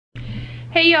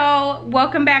Hey y'all,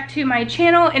 welcome back to my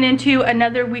channel and into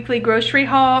another weekly grocery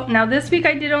haul. Now this week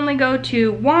I did only go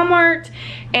to Walmart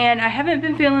and I haven't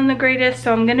been feeling the greatest,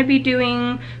 so I'm gonna be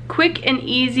doing quick and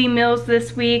easy meals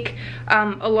this week.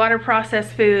 A lot of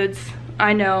processed foods.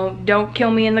 I know, don't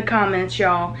kill me in the comments,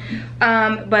 y'all.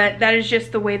 But that is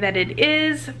just the way that it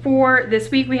is for this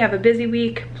week. We have a busy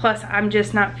week, plus I'm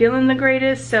just not feeling the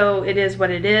greatest, so it is what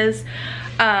it is.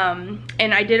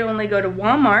 And I did only go to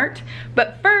Walmart.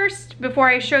 But first, before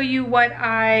I show you what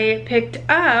I picked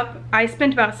up, I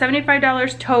spent about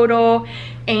 $75 total,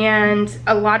 and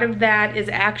a lot of that is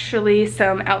actually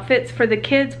some outfits for the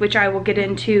kids, which I will get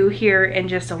into here in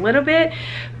just a little bit.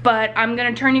 But I'm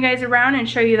gonna turn you guys around and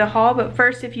show you the haul. But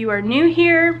first, if you are new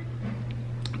here,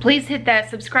 please hit that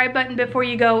subscribe button before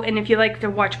you go, and if you like to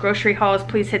watch grocery hauls,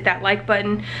 please hit that like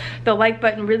button. The like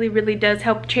button really does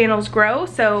help channels grow,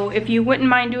 so if you wouldn't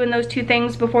mind doing those two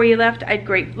things before you left, I'd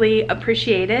greatly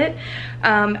appreciate it.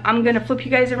 I'm gonna flip you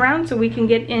guys around so we can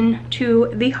get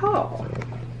into the haul.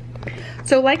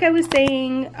 So like I was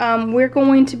saying, we're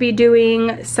going to be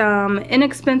doing some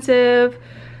inexpensive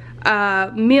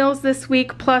meals this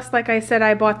week, plus like I said,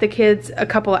 I bought the kids a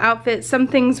couple of outfits. Some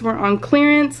things were on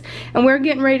clearance, and we're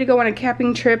getting ready to go on a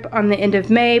camping trip on the end of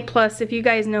May. Plus, if you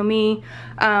guys know me,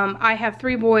 I have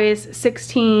 3 boys,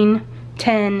 16,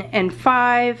 10, and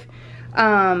 5.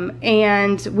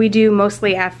 And we do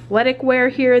mostly athletic wear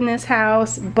here in this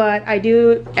house, but I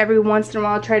do every once in a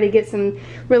while try to get some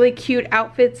really cute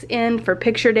outfits in for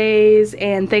picture days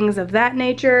and things of that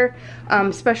nature,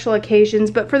 special occasions.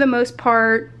 But for the most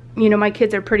part, you know, my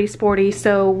kids are pretty sporty,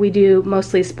 so we do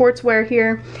mostly sportswear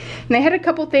here. And they had a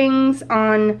couple things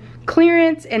on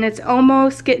clearance, and it's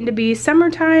almost getting to be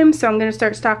summertime, so I'm going to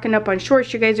start stocking up on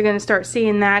shorts. You guys are going to start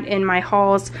seeing that in my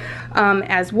hauls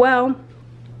as well.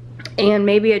 And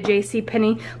maybe a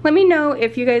JCPenney. Let me know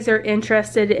if you guys are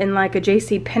interested in like a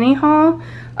JCPenney haul,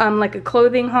 like a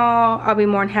clothing haul. I'll be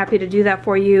more than happy to do that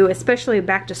for you, especially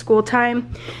back to school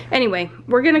time. Anyway,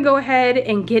 we're gonna go ahead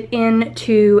and get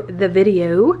into the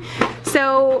video.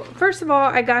 So first of all,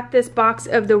 I got this box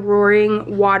of the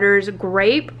Roaring Waters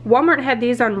grape. Walmart had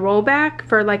these on rollback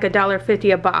for like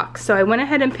 $1.50 a box, so I went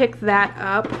ahead and picked that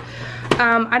up.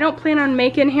 I don't plan on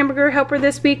making hamburger helper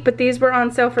this week, but these were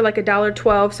on sale for like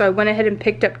 $1.12, so I went ahead and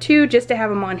picked up 2 just to have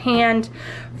them on hand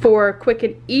for quick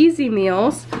and easy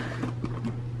meals.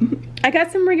 I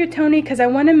got some rigatoni because I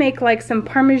want to make like some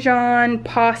Parmesan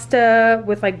pasta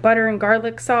with like butter and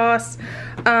garlic sauce.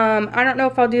 I don't know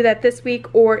if I'll do that this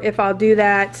week or if I'll do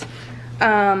that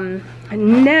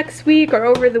next week or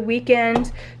over the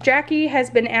weekend. Jackie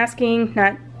has been asking,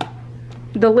 not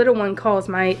the little one calls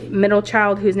my middle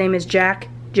child, whose name is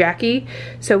Jackie,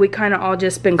 so we kind of all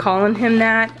just been calling him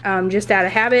that, just out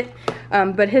of habit,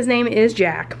 but his name is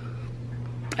Jack.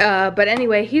 But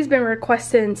anyway, he's been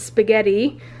requesting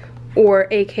spaghetti, or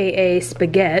AKA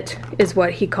spaghetti is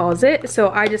what he calls it, so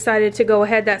I decided to go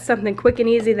ahead. That's something quick and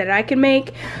easy that I can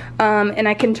make, and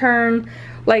I can turn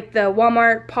like the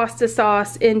Walmart pasta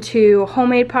sauce into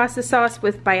homemade pasta sauce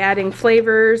by adding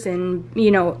flavors and,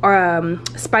 you know,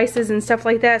 spices and stuff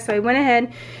like that. So I went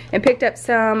ahead and picked up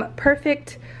some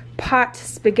Perfect Pot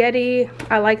spaghetti.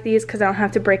 I like these because I don't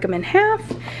have to break them in half.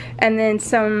 And then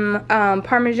some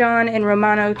Parmesan and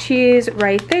Romano cheese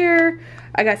right there.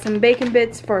 I got some bacon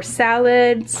bits for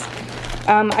salads.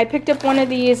 I picked up one of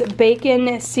these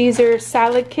bacon Caesar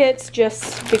salad kits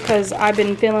just because I've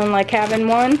been feeling like having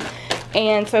one.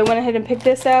 And so I went ahead and picked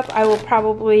this up. I will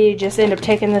probably just end up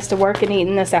taking this to work and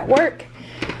eating this at work.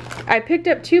 I picked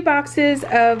up 2 boxes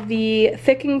of the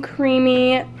thick and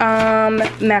creamy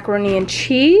macaroni and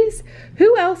cheese.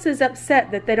 Who else is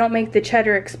upset that they don't make the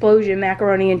cheddar explosion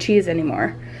macaroni and cheese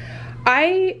anymore?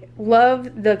 I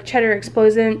love the cheddar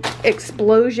explosion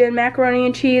macaroni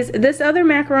and cheese. This other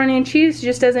macaroni and cheese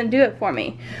just doesn't do it for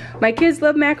me. My kids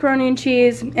love macaroni and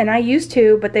cheese, and I used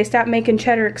to, but they stopped making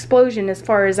cheddar explosion as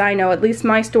far as I know. At least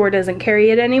my store doesn't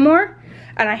carry it anymore,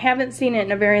 and I haven't seen it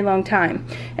in a very long time.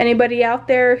 Anybody out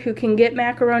there who can get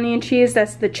macaroni and cheese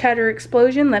that's the cheddar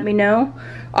explosion, let me know.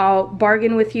 I'll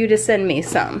bargain with you to send me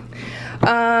some.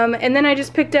 And then I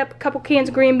just picked up a couple cans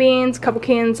of green beans, a couple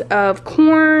cans of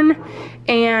corn,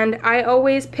 and I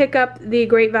always pick up the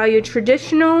Great Value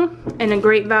Traditional and a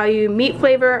Great Value Meat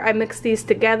Flavor. I mix these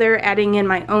together, adding in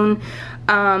my own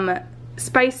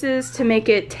spices to make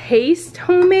it taste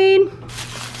homemade.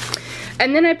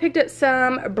 And then I picked up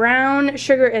some brown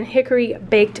sugar and hickory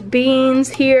baked beans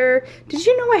here. Did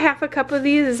you know a half a cup of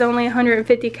these is only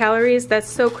 150 calories? That's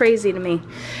so crazy to me.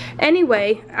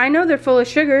 Anyway, I know they're full of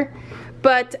sugar,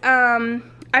 but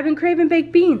I've been craving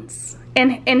baked beans.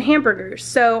 and hamburgers.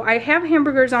 So I have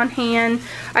hamburgers on hand.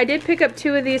 I did pick up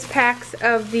 2 of these packs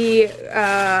of the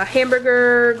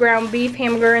hamburger, ground beef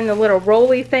hamburger, and the little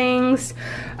rolly things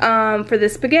for the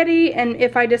spaghetti. And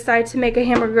if I decide to make a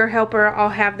hamburger helper, I'll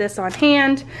have this on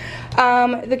hand.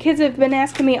 The kids have been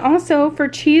asking me also for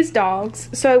cheese dogs.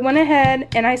 So I went ahead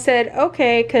and I said,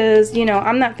 okay, because, you know,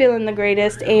 I'm not feeling the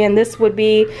greatest, and this would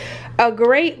be a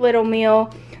great little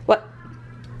meal,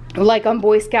 like on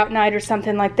Boy Scout night or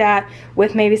something like that,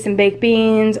 with maybe some baked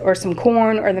beans or some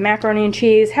corn or the macaroni and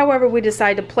cheese, however we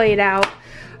decide to play it out.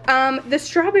 The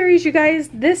strawberries, you guys,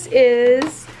 this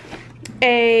is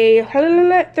a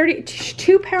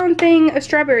 32-pound thing of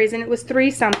strawberries, and it was 3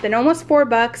 something, almost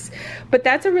 $4, but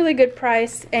that's a really good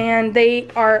price. And they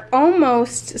are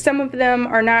almost, some of them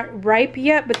are not ripe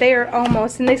yet, but they are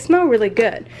almost, and they smell really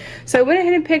good. So I went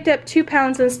ahead and picked up 2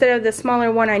 pounds instead of the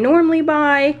smaller one I normally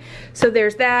buy. So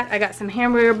there's that. I got some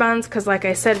hamburger buns because, like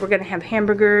I said, we're gonna have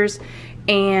hamburgers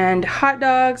and hot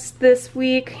dogs this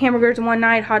week. Hamburgers one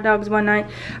night, hot dogs one night.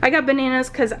 I got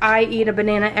bananas because I eat a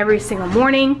banana every single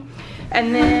morning.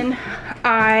 And then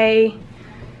I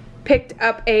picked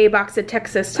up a box of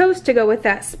Texas toast to go with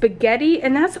that spaghetti,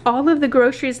 and that's all of the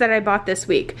groceries that I bought this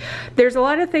week. There's a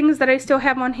lot of things that I still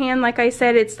have on hand. Like I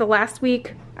said, it's the last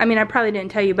week. I mean, I probably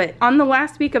didn't tell you, but on the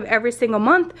last week of every single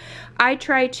month, I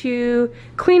try to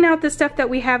clean out the stuff that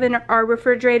we have in our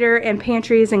refrigerator and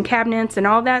pantries and cabinets and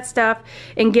all that stuff,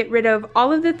 and get rid of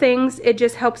all of the things. It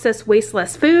just helps us waste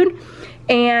less food.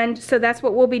 And so that's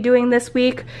what we'll be doing this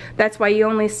week. That's why you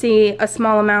only see a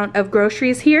small amount of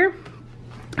groceries here.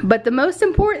 But the most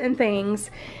important things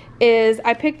is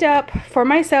I picked up for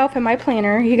myself and my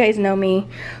planner, you guys know me,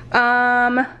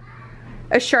 a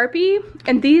Sharpie.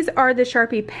 And these are the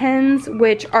Sharpie pens,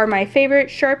 which are my favorite.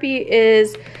 Sharpie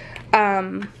is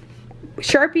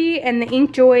Sharpie and the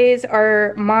Ink Joys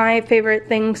are my favorite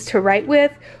things to write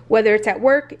with, whether it's at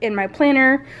work, in my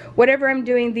planner, whatever I'm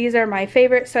doing, these are my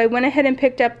favorite. So I went ahead and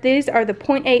picked up, these are the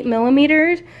 0.8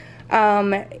 millimeters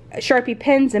Sharpie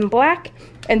pens in black,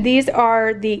 and these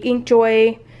are the Ink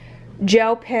Joy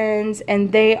gel pens,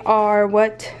 and they are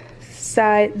what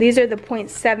size? These are the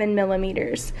 0.7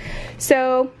 millimeters.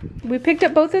 So we picked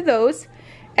up both of those,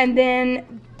 and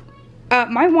then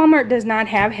my Walmart does not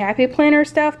have Happy Planner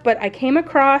stuff, but I came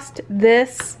across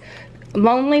this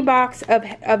lonely box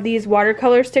of these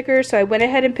watercolor stickers, so I went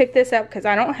ahead and picked this up because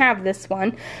I don't have this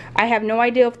one. I have no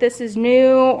idea if this is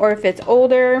new or if it's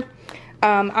older.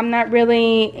 I'm not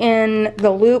really in the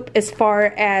loop as far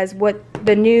as what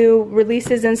the new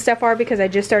releases and stuff are, because I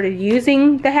just started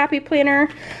using the Happy Planner.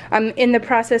 I'm in the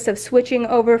process of switching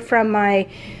over from my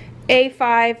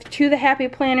A5 to the Happy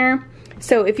Planner.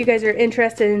 So if you guys are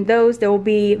interested in those, there will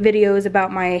be videos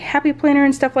about my Happy Planner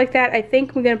and stuff like that. I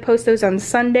think we're going to post those on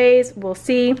Sundays. We'll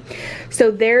see. So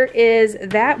there is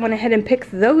that. Went ahead and picked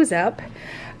those up.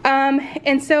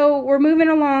 And so we're moving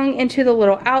along into the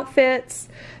little outfits.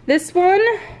 This one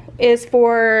is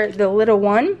for the little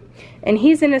one, and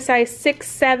he's in a size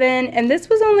 6'7", and this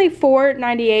was only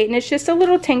 $4.98, and it's just a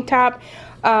little tank top.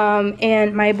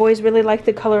 And my boys really like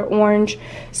the color orange,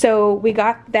 so we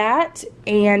got that.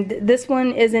 And this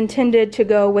one is intended to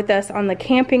go with us on the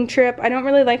camping trip. I don't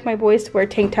really like my boys to wear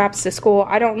tank tops to school.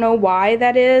 I don't know why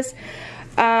that is.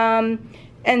 And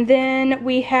then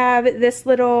we have this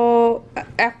little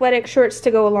athletic shorts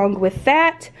to go along with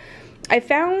that. I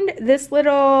found this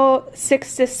little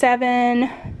 6 to 7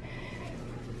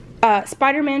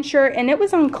 Spider-Man shirt, and it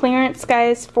was on clearance,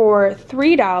 guys, for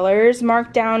 $3,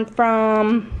 marked down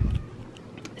from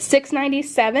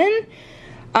 $6.97.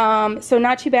 So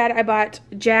not too bad. I bought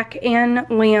Jack and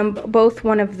Liam both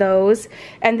one of those.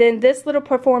 And then this little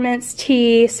performance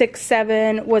tee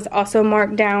 6'7" was also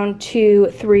marked down to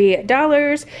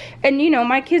 $3. And you know,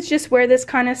 my kids just wear this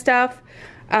kind of stuff.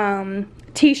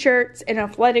 T-shirts and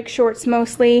athletic shorts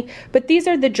mostly, but these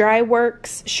are the Dry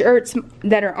Works shirts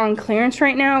that are on clearance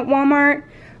right now at Walmart.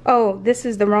 Oh, this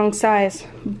is the wrong size.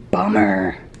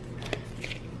 Bummer.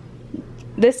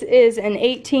 This is an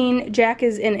 18. Jack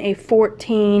is in a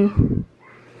 14.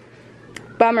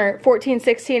 Bummer. 14,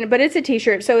 16, but it's a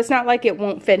t-shirt, so it's not like it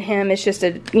won't fit him. It's just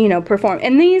a, you know, perform.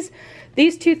 And these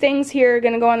two things here are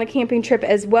going to go on the camping trip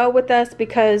as well with us,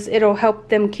 because it'll help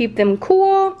them keep them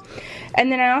cool. And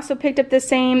then I also picked up the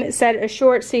same set of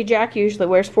shorts. See, Jack usually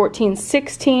wears 14,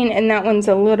 16, and that one's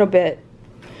a little bit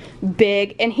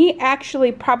big. And he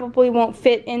actually probably won't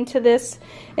fit into this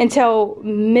until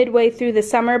midway through the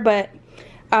summer, but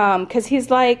because he's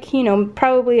like, you know,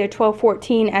 probably a 12,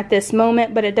 14 at this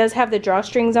moment, but it does have the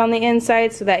drawstrings on the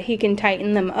inside so that he can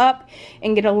tighten them up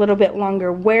and get a little bit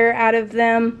longer wear out of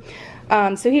them.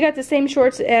 So he got the same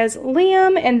shorts as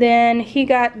Liam, and then he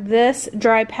got this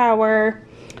Dry Power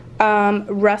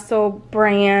Russell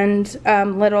brand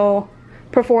little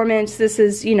performance. This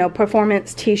is, you know,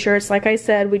 performance t-shirts. Like I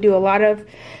said, we do a lot of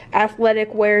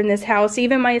athletic wear in this house.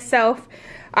 Even myself,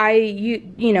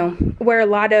 you know, wear a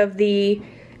lot of the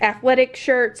athletic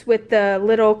shirts with the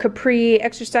little capri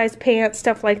exercise pants,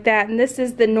 stuff like that. And this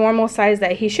is the normal size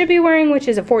that he should be wearing, which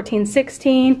is a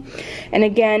 14-16. And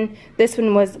again, this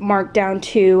one was marked down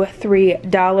to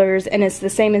 $3, and it's the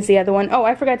same as the other one. Oh,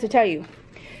 I forgot to tell you,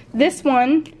 this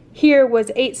one here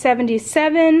was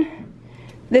 $8.77,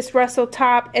 this Russell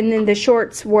top, and then the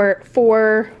shorts were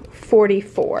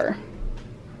 $4.44.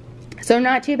 So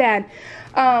not too bad.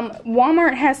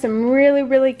 Walmart has some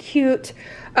really cute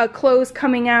clothes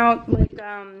coming out, like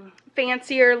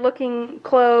fancier looking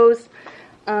clothes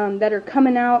that are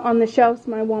coming out on the shelves.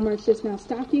 My Walmart's just now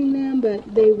stocking them,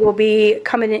 but they will be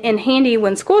coming in handy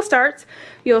when school starts.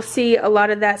 You'll see a lot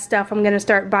of that stuff. I'm going to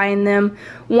start buying them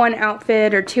 1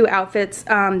 outfit or 2 outfits,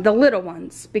 the little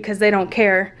ones, because they don't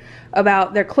care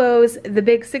about their clothes. The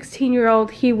big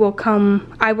 16-year-old, he will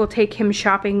come, I will take him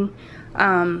shopping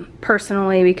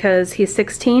personally, because he's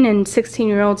 16 and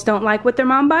 16-year-olds don't like what their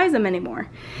mom buys them anymore.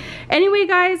 Anyway,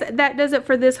 guys, that does it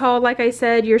for this haul. Like I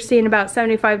said, you're seeing about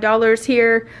 $75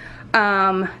 here.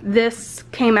 This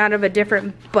came out of a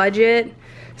different budget,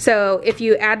 so if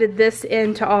you added this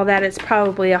into all that, it's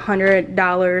probably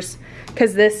 $100,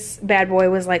 because this bad boy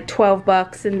was like 12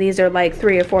 bucks and these are like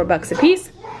 3 or 4 bucks a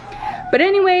piece. But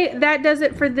anyway, that does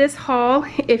it for this haul.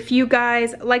 If you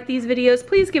guys like these videos,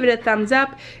 please give it a thumbs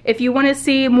up. If you want to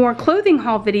see more clothing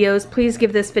haul videos, please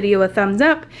give this video a thumbs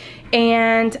up.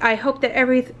 And I hope that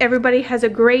everybody has a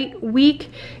great week,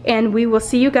 and we will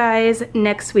see you guys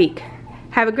next week.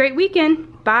 Have a great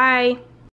weekend. Bye.